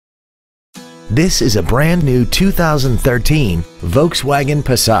This is a brand new 2013 Volkswagen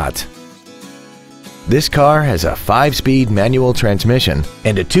Passat. This car has a 5-speed manual transmission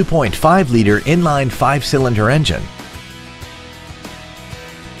and a 2.5-liter inline 5-cylinder engine.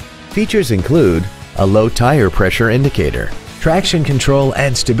 Features include a low tire pressure indicator, traction control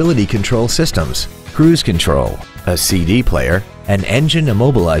and stability control systems, cruise control, a CD player, an engine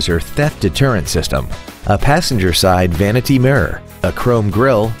immobilizer theft deterrent system, a passenger side vanity mirror, a chrome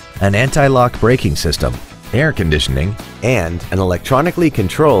grille, an anti-lock braking system, air conditioning, and an electronically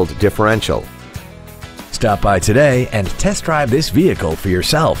controlled differential. Stop by today and test drive this vehicle for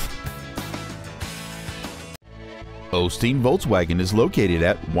yourself. Osteen Volkswagen is located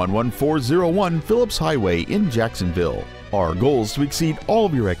at 11401 Phillips Highway in Jacksonville. Our goal is to exceed all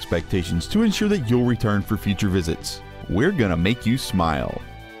of your expectations to ensure that you'll return for future visits. We're gonna make you smile.